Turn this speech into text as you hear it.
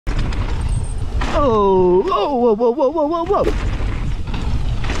Oh, whoa, whoa, whoa, whoa, whoa, whoa.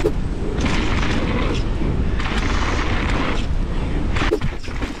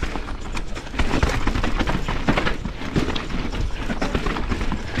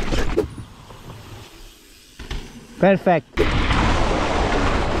 Perfect.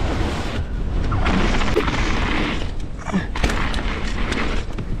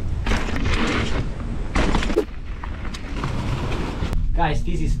 Guys,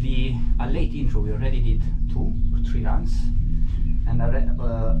 this is a late intro. We already did 2 or 3 runs, and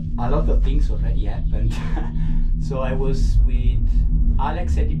a lot of things already happened. So I was with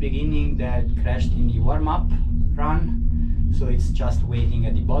Alex at the beginning that crashed in the warm-up run, so it's just waiting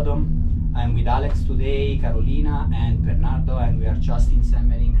at the bottom. I'm with Alex today, Karolina and Bernardo, and we are just in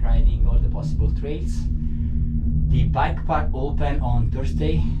Semmering riding all the possible trails. The Bikepark opened on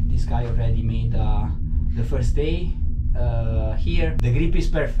Thursday. This guy already made the first day here. The grip is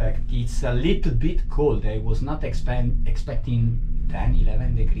perfect. It's a little bit cold. I was not expecting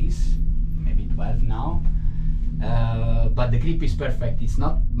 10-11 degrees, maybe 12 now, but the grip is perfect. It's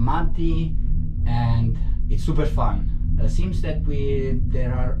not muddy and it's super fun. Seems that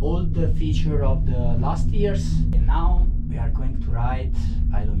there are all the features of the last years, and now we are going to ride,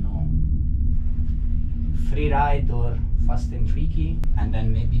 I don't know, Freeride or Fast and Tricky, and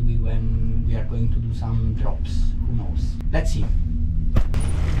then maybe when we are going to do some drops, who knows. Let's see.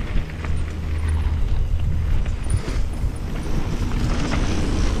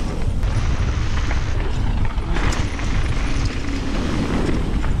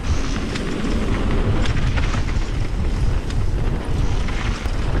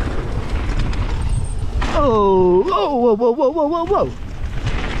 Oh, whoa, whoa, whoa, whoa, whoa, whoa.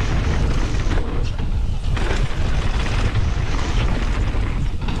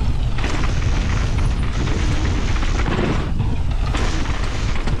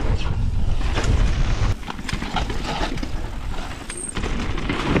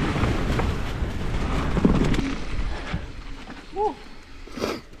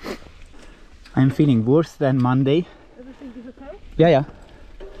 I'm feeling worse than Monday. Everything is okay? Yeah.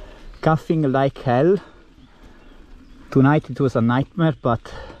 Coughing like hell. Tonight it was a nightmare,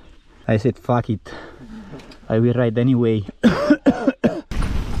 but I said fuck it, I will ride anyway.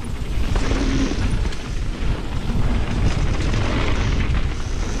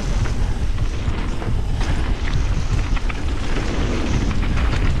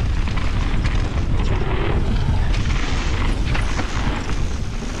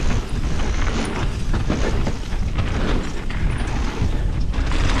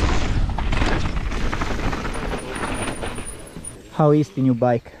 How is the new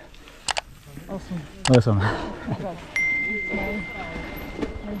bike? Awesome. Awesome. My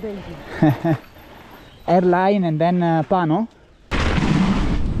baby. Airline and then Pano?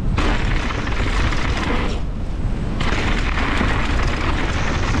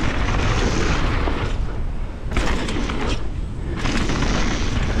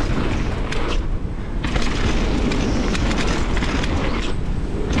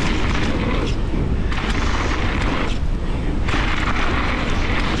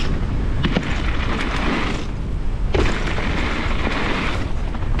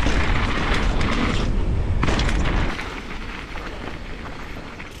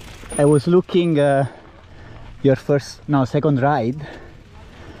 I was looking your second ride,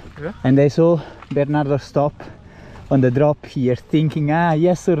 yeah? And I saw Bernardo stop on the drop here thinking,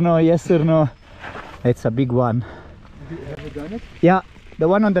 yes or no, yes or no. It's a big one. Have you done it? Yeah, the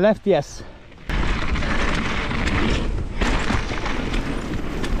one on the left, yes.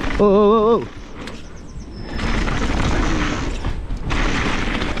 Oh.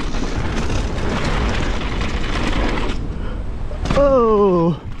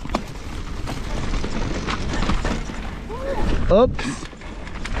 Oh. Oops.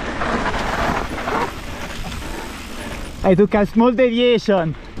 I took a small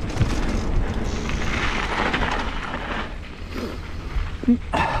deviation.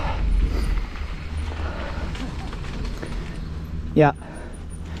 Yeah.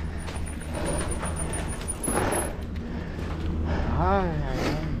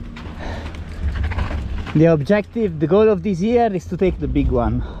 The objective, the goal of this year is to take the big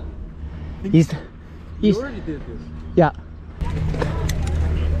one. You already did this. Yeah.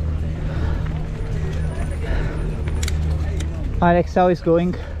 Alex, how is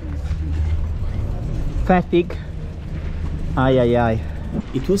going? Fatigue? Aye.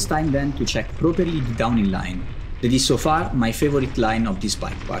 It was time then to check properly the downhill line. That is so far my favorite line of this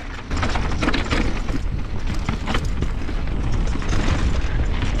bike park.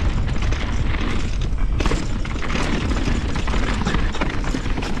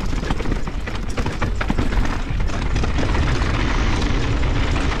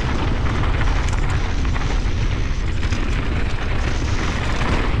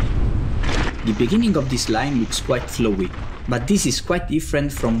 beginning of this line looks quite flowy, but this is quite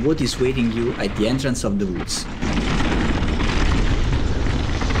different from what is waiting you at the entrance of the woods.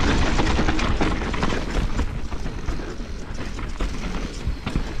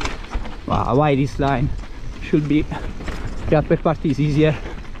 Wow, why this line should be, the upper part is easier.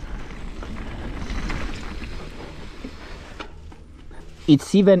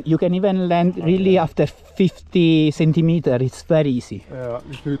 It's even, you can even land really after 50 centimeters, it's very easy. Yeah,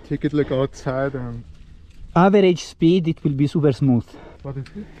 if you take it like outside and... Average speed, it will be super smooth. But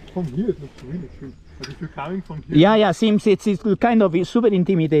from here it looks really smooth. But if you're coming from here... Yeah, seems it's kind of super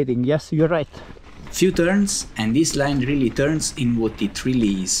intimidating, yes, you're right. Few turns and this line really turns in what it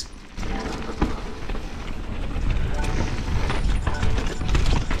really is.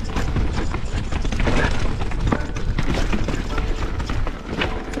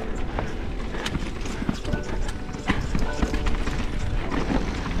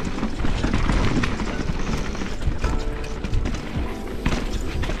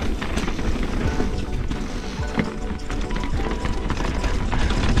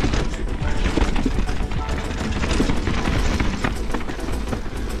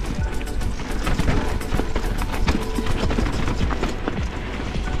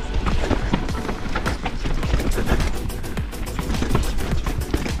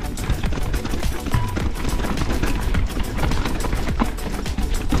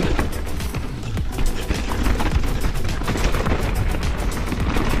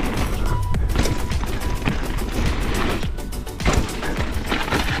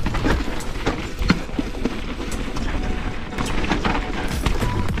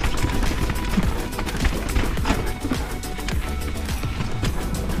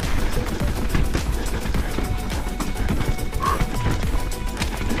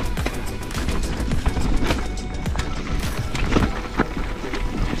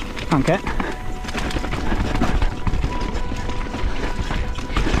 Okay.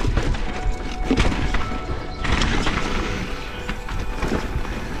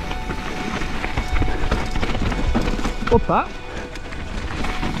 Opa.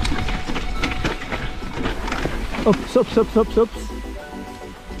 Oops.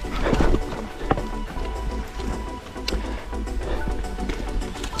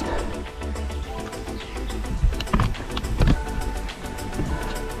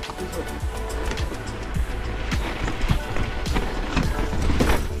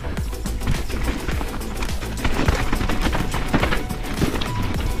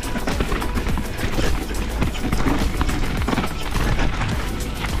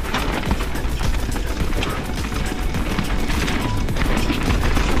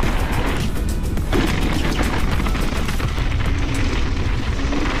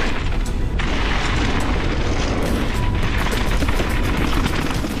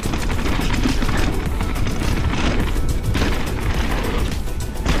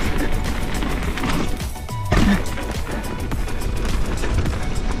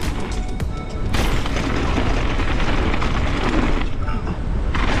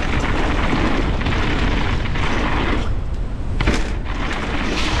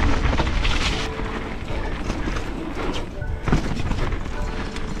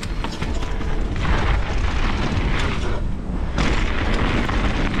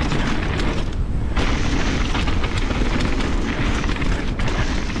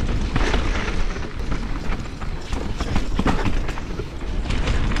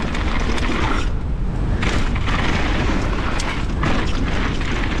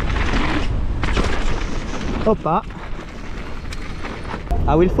 Opa.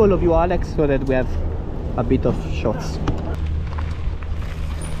 I will follow you, Alex, so that we have a bit of shots.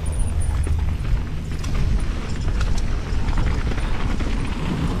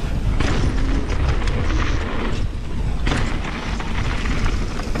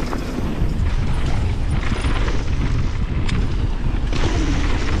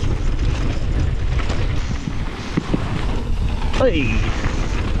 Hey.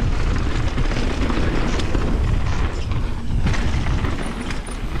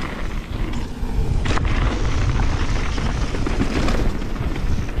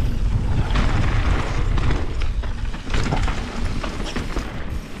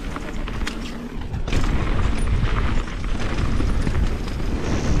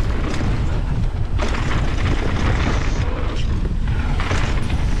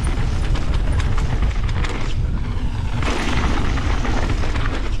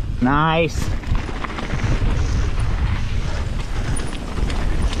 Nice.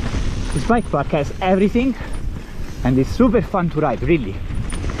 This bike park has everything and it's super fun to ride, really.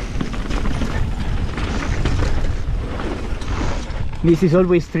 This is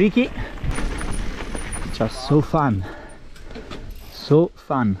always tricky are so fun. So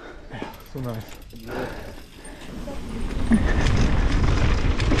fun. So nice.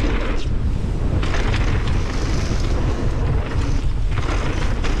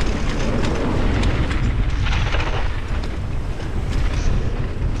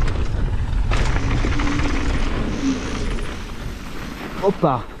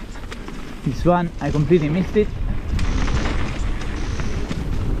 Oppa! This one I completely missed it.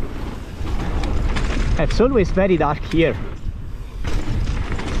 It's always very dark here.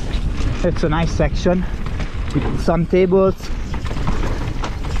 It's a nice section with some tables,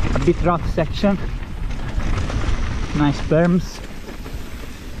 a bit rough section, nice berms,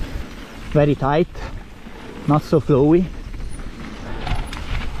 very tight, not so flowy.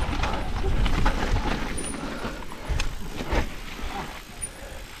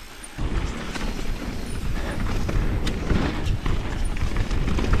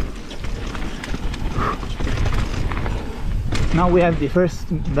 Now we have the first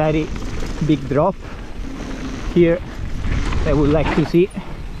very big drop here I would like to see.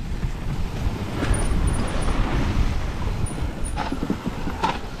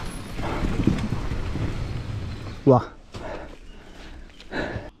 Wow.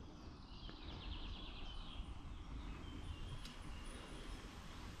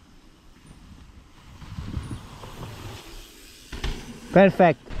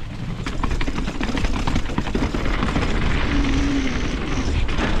 Perfect.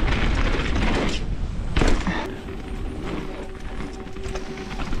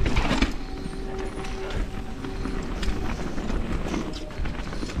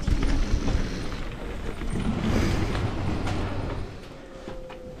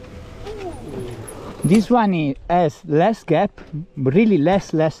 This one has less gap, really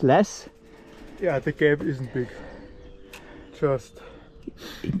less. Yeah, the gap isn't big. Just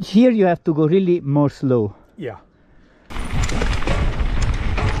here you have to go really more slow. yeah.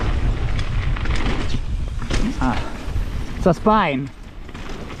 It's a spine.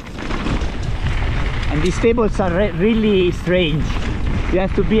 And these tables are really strange. You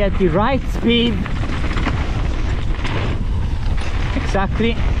have to be at the right speed.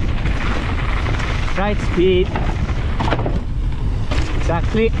 Exactly. Right speed.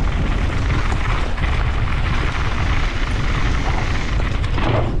 Exactly.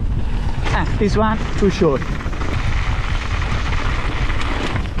 This one too short.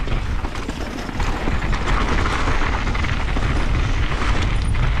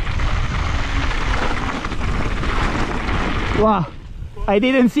 Wow, I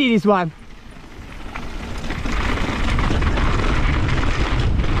didn't see this one.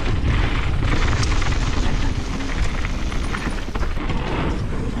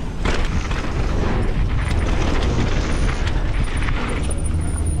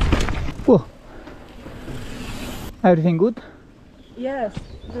 Whoa. Everything good? Yes,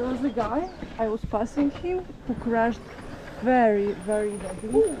 there was a guy, I was passing him, who crashed very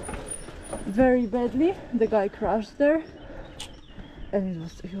badly. Very badly. The guy crashed there.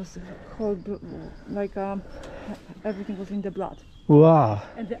 And he was whole, like everything was in the blood. Wow.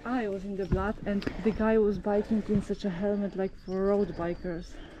 And the eye was in the blood, and the guy was biking in such a helmet like for road bikers.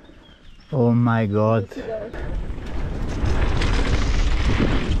 Oh my god.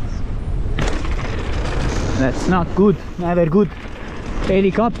 That's not good, never good.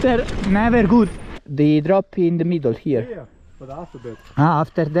 Helicopter, never good. The drop in the middle here. Yeah, but after that.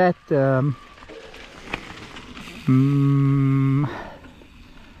 After that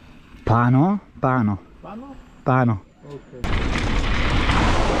Pano? Pano? Pano. Okay.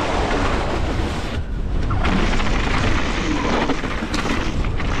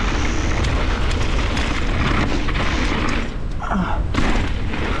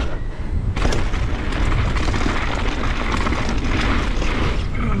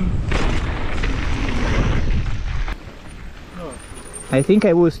 I think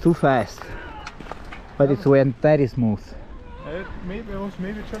I was too fast, but it went very smooth. I was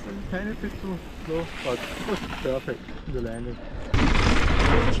maybe just a tiny bit too slow, but it was perfect in the landing.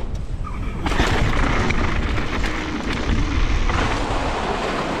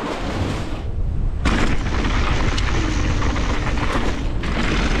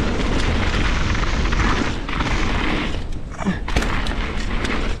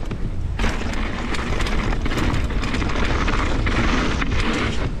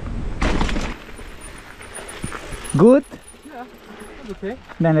 Good? Yeah, okay.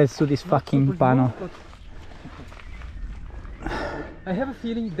 Then let's do this fucking Pano. I have a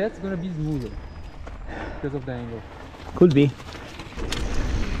feeling that's gonna be smoother because of the angle. Could be.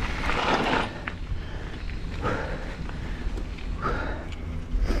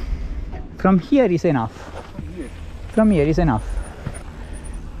 From here is enough. From here is enough.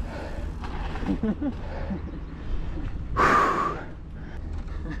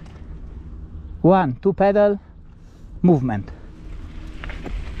 One, two pedal, movement.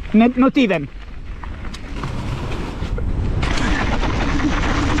 Not even.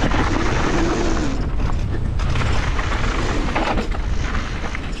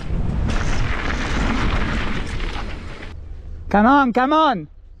 Come on, come on!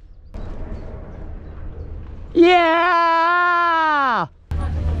 Yeah!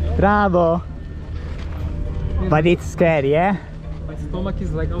 Bravo! But it's scary, eh? My stomach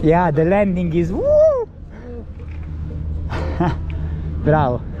is like... Oh. Yeah, the landing is woo!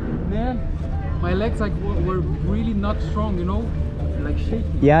 Bravo. Man, my legs like were really not strong, you know? Like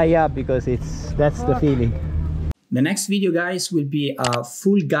shaking. Yeah, because that's the feeling. The next video, guys, will be a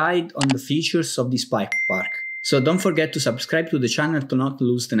full guide on the features of this Bikepark. So don't forget to subscribe to the channel to not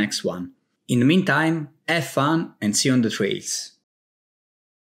lose the next one. In the meantime, have fun and see you on the trails.